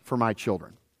want for my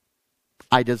children.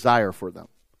 I desire for them.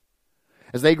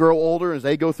 As they grow older, as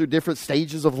they go through different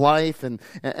stages of life, and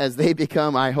as they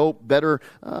become, I hope, better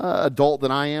adult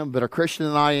than I am, better Christian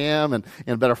than I am,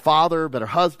 and better father, better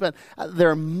husband,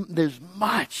 there's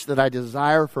much that I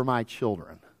desire for my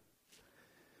children.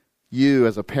 You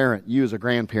as a parent, you as a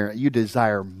grandparent, you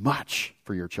desire much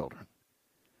for your children.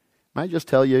 May I just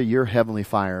tell you, your heavenly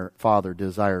Father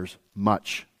desires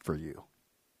much for you.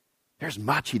 There's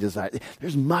much He desires.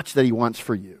 There's much that He wants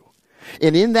for you.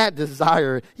 And in that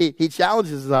desire, he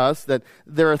challenges us that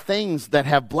there are things that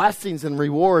have blessings and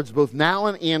rewards both now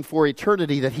and for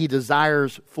eternity that He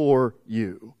desires for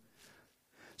you.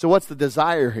 So what's the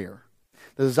desire here?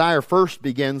 The desire first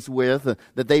begins with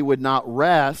that they would not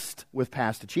rest with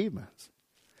past achievements.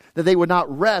 That they would not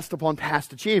rest upon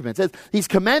past achievements. He's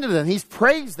commended them. He's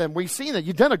praised them. We've seen it.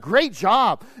 You've done a great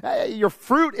job. Your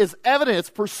fruit is evident. It's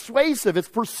persuasive. It's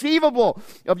perceivable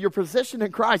of your position in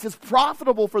Christ. It's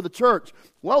profitable for the church.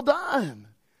 Well done.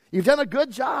 You've done a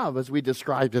good job, as we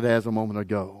described it as a moment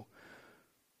ago.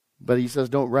 But he says,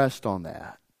 don't rest on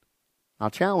that. I'll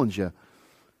challenge you.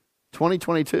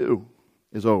 2022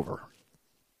 is over.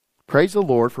 Praise the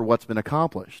Lord for what's been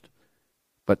accomplished.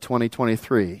 But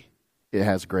 2023, it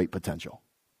has great potential.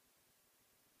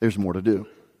 There's more to do.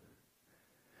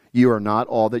 You are not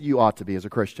all that you ought to be as a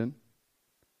Christian.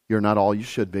 You're not all you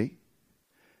should be.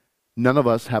 None of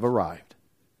us have arrived.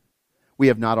 We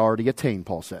have not already attained,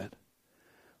 Paul said.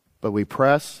 But we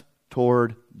press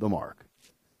toward the mark.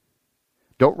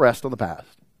 Don't rest on the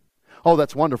past. Oh,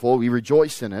 that's wonderful. We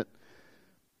rejoice in it.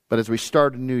 But as we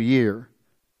start a new year,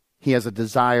 He has a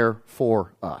desire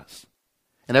for us.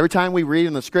 And every time we read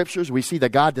in the Scriptures, we see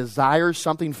that God desires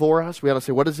something for us. We ought to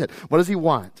say, what is it? What does He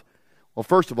want? Well,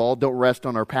 first of all, don't rest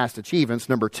on our past achievements.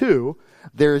 Number two,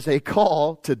 there is a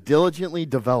call to diligently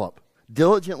develop.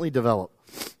 Diligently develop.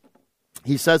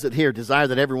 He says it here, desire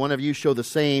that every one of you show the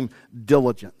same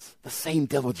diligence. The same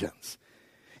diligence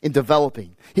in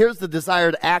developing. Here's the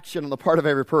desired action on the part of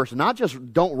every person. Not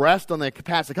just don't rest on the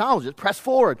past accomplishments. Press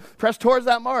forward. Press towards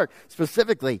that mark.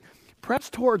 Specifically, press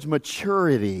towards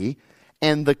maturity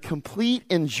and the complete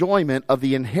enjoyment of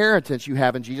the inheritance you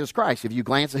have in Jesus Christ. If you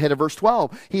glance ahead of verse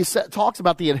 12, he talks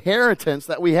about the inheritance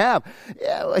that we have.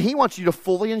 He wants you to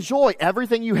fully enjoy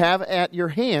everything you have at your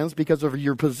hands because of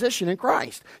your position in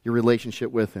Christ, your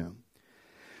relationship with Him.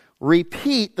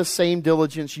 Repeat the same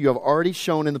diligence you have already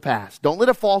shown in the past. Don't let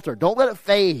it falter. Don't let it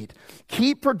fade.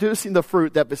 Keep producing the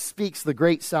fruit that bespeaks the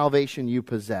great salvation you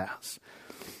possess.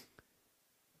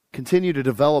 Continue to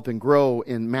develop and grow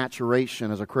in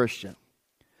maturation as a Christian.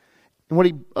 And what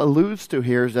he alludes to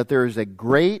here is that there is a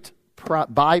great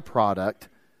byproduct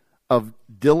of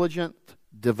diligent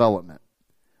development.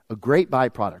 A great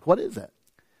byproduct. What is it?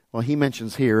 Well, he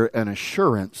mentions here an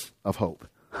assurance of hope.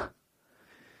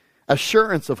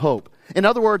 Assurance of hope. In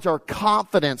other words, our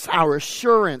confidence, our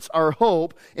assurance, our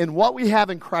hope in what we have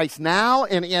in Christ now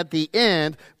and at the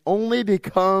end only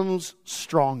becomes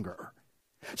stronger.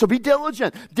 So be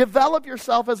diligent. Develop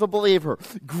yourself as a believer.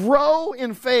 Grow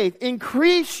in faith.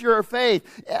 Increase your faith.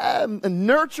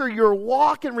 Nurture your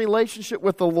walk in relationship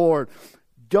with the Lord.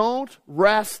 Don't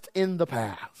rest in the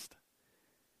past.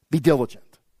 Be diligent.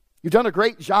 You've done a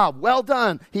great job. Well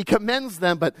done. He commends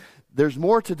them, but there's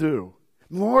more to do.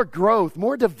 More growth,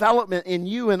 more development in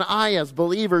you and I as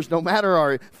believers, no matter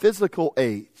our physical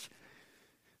age.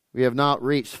 We have not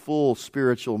reached full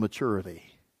spiritual maturity.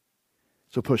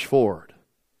 So push forward.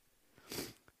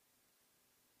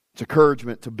 It's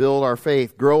encouragement to build our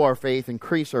faith, grow our faith,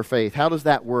 increase our faith. How does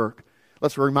that work?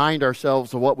 Let's remind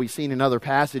ourselves of what we've seen in other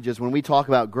passages. When we talk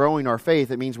about growing our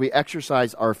faith, it means we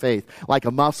exercise our faith like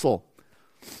a muscle.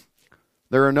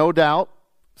 There are no doubt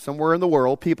somewhere in the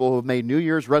world people who have made New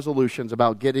Year's resolutions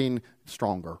about getting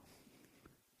stronger,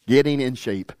 getting in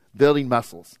shape, building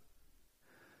muscles.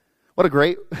 What a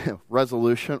great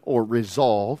resolution or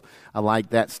resolve. I like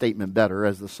that statement better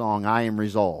as the song, I Am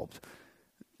Resolved.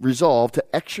 Resolved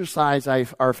to exercise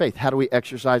our faith. How do we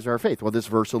exercise our faith? Well, this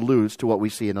verse alludes to what we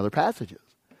see in other passages.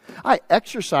 I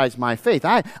exercise my faith.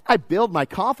 I build my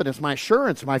confidence, my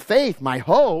assurance, my faith, my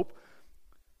hope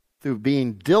through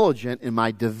being diligent in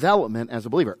my development as a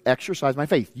believer. Exercise my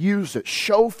faith. Use it.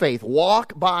 Show faith.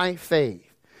 Walk by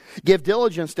faith. Give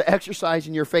diligence to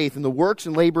exercising your faith in the works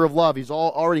and labor of love he's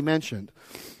already mentioned.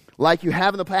 Like you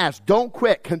have in the past. Don't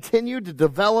quit. Continue to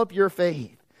develop your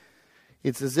faith.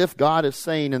 It's as if God is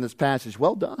saying in this passage,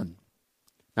 well done.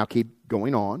 Now keep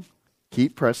going on.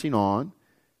 Keep pressing on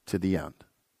to the end.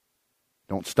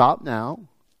 Don't stop now.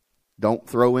 Don't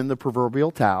throw in the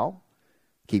proverbial towel.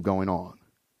 Keep going on.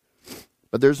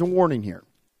 But there's a warning here,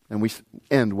 and we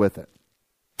end with it.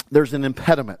 There's an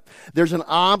impediment. There's an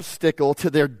obstacle to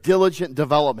their diligent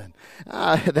development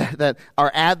that our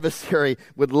adversary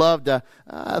would love to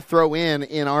throw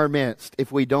in our midst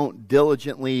if we don't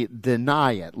diligently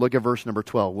deny it. Look at verse number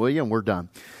 12, will you? And we're done.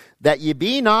 That ye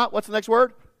be not, what's the next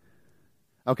word?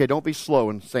 Okay, don't be slow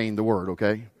in saying the word,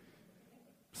 okay?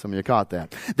 Some of you caught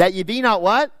that. That ye be not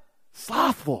what?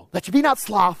 Slothful. That ye be not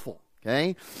slothful.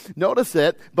 Okay, notice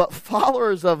it, but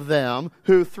followers of them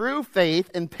who through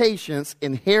faith and patience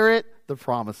inherit the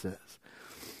promises.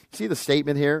 See the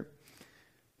statement here?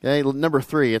 Okay, number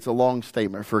 3, it's a long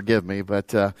statement, forgive me,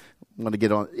 but I'm going to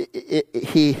get on.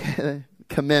 He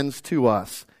commends to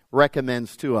us,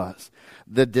 recommends to us,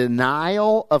 the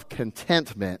denial of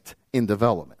contentment in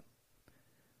development.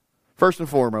 First and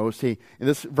foremost, in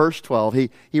this verse 12,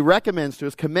 he recommends to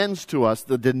us, commends to us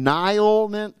the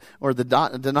denial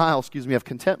of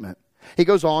contentment. He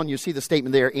goes on, you see the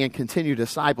statement there, and continue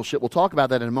discipleship. We'll talk about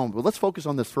that in a moment, but let's focus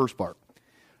on this first part.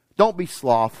 Don't be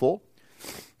slothful.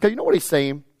 Okay, you know what he's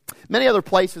saying? Many other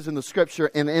places in the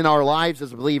Scripture and in our lives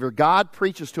as a believer, God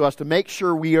preaches to us to make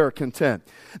sure we are content.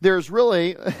 There's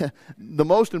really the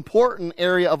most important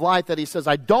area of life that he says,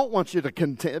 I don't want you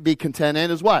to be content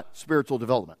in is what? Spiritual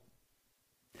development.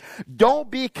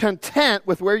 Don't be content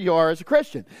with where you are as a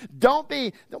Christian. Don't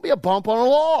be a bump on a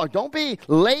log. Don't be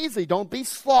lazy. Don't be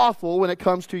slothful when it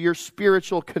comes to your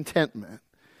spiritual contentment.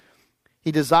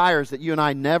 He desires that you and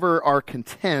I never are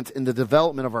content in the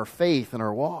development of our faith and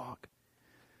our walk.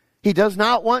 He does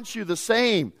not want you the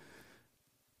same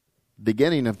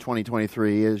beginning of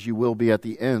 2023 as you will be at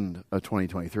the end of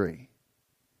 2023.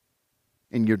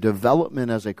 In your development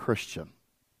as a Christian,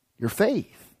 your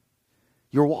faith,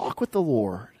 your walk with the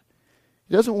Lord.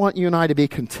 He doesn't want you and I to be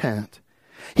content.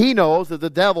 He knows that the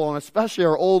devil, and especially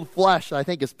our old flesh, I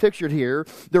think is pictured here,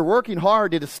 they're working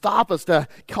hard to stop us, to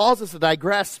cause us to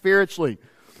digress spiritually,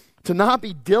 to not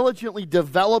be diligently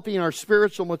developing our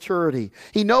spiritual maturity.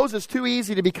 He knows it's too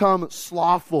easy to become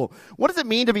slothful. What does it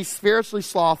mean to be spiritually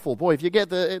slothful? Boy, if you get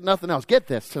nothing else, get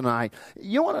this tonight.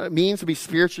 You know what it means to be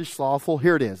spiritually slothful?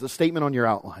 Here it is, a statement on your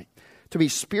outline. To be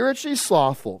spiritually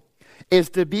slothful is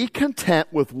to be content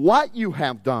with what you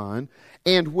have done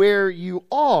and where you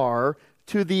are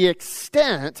to the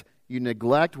extent you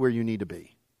neglect where you need to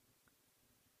be.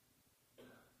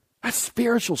 That's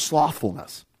spiritual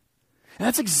slothfulness. And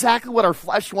that's exactly what our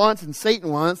flesh wants and Satan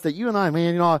wants, that you and I,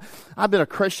 man, you know, I've been a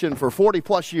Christian for 40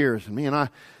 plus years, and man,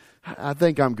 I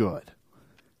think I'm good.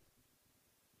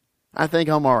 I think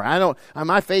I'm all right.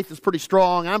 My faith is pretty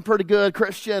strong. I'm pretty good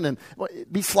Christian, and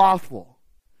be slothful.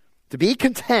 To be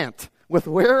content with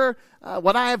what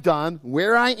I have done,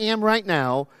 where I am right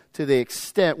now, to the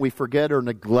extent we forget or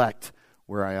neglect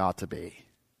where I ought to be.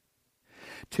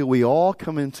 Till we all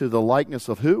come into the likeness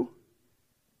of who?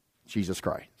 Jesus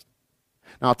Christ.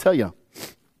 Now, I'll tell you,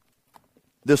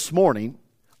 this morning,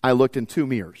 I looked in 2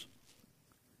 mirrors.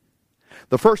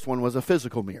 The first one was a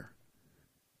physical mirror.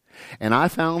 And I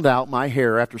found out my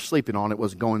hair, after sleeping on it,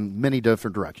 was going many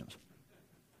different directions.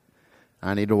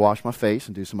 I needed to wash my face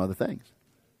and do some other things.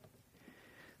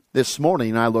 This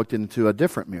morning, I looked into a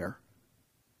different mirror.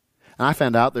 And I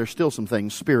found out there's still some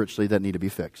things spiritually that need to be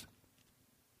fixed.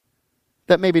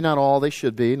 That maybe not all they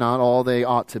should be, not all they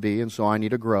ought to be, and so I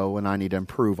need to grow and I need to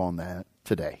improve on that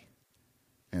today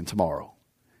and tomorrow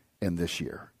and this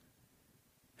year.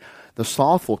 The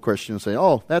slothful Christians say,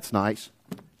 oh, that's nice,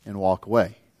 and walk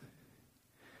away.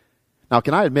 Now,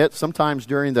 can I admit, sometimes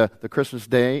during the Christmas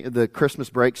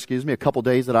break, a couple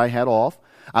days that I had off,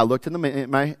 I looked in the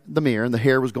mirror and the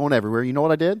hair was going everywhere. You know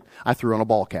what I did? I threw on a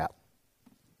ball cap.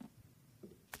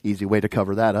 Easy way to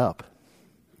cover that up.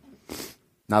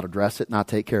 Not address it, not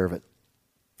take care of it.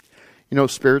 You know,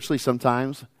 spiritually,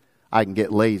 sometimes I can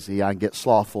get lazy, I can get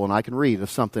slothful, and I can read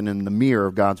something in the mirror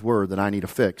of God's Word that I need to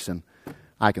fix, and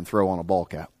I can throw on a ball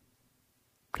cap.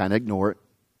 Kind of ignore it,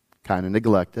 kind of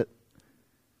neglect it,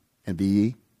 and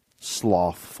be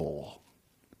slothful.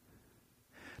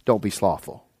 Don't be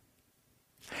slothful.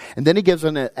 And then he gives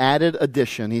an added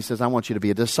addition. He says, I want you to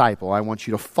be a disciple. I want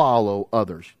you to follow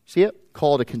others. See it?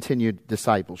 Call to continued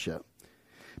discipleship.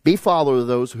 Be followers of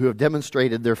those who have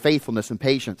demonstrated their faithfulness and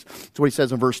patience. That's what he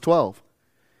says in verse 12.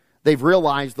 They've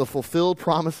realized the fulfilled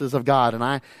promises of God. And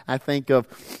I think of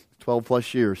 12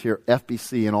 plus years here at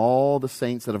FBC and all the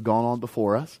saints that have gone on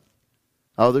before us.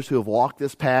 Others who have walked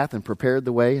this path and prepared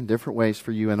the way in different ways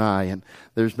for you and I. And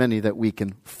there's many that we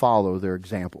can follow their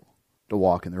example to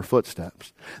walk in their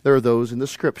footsteps. There are those in the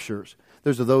Scriptures.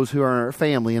 There's those who are in our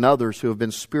family and others who have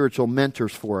been spiritual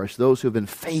mentors for us. Those who have been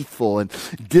faithful and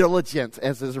diligent,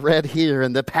 as is read here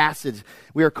in the passage.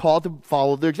 We are called to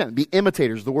follow their example. Be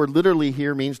imitators. The word literally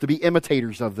here means to be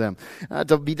imitators of them.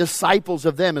 To be disciples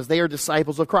of them as they are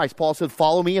disciples of Christ. Paul said,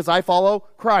 follow me as I follow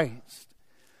Christ.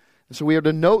 And so we are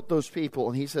to note those people.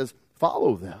 And he says,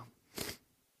 follow them.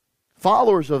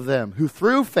 Followers of them who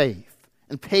through faith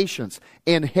and patience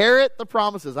inherit the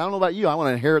promises. I don't know about you. I want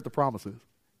to inherit the promises.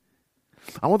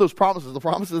 I want those promises, the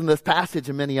promises in this passage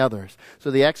and many others.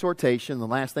 So the exhortation, the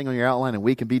last thing on your outline, and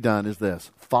we can be done, is this.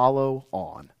 Follow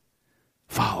on.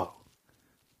 Follow.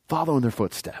 Follow in their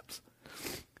footsteps.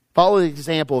 Follow the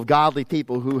example of godly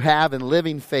people who have in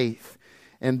living faith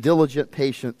and diligent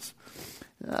patience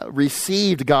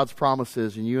received God's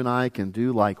promises, and you and I can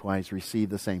do likewise,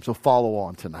 receive the same. So follow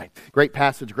on tonight. Great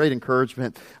passage, great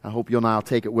encouragement. I hope you'll now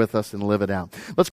take it with us and live it out. Let's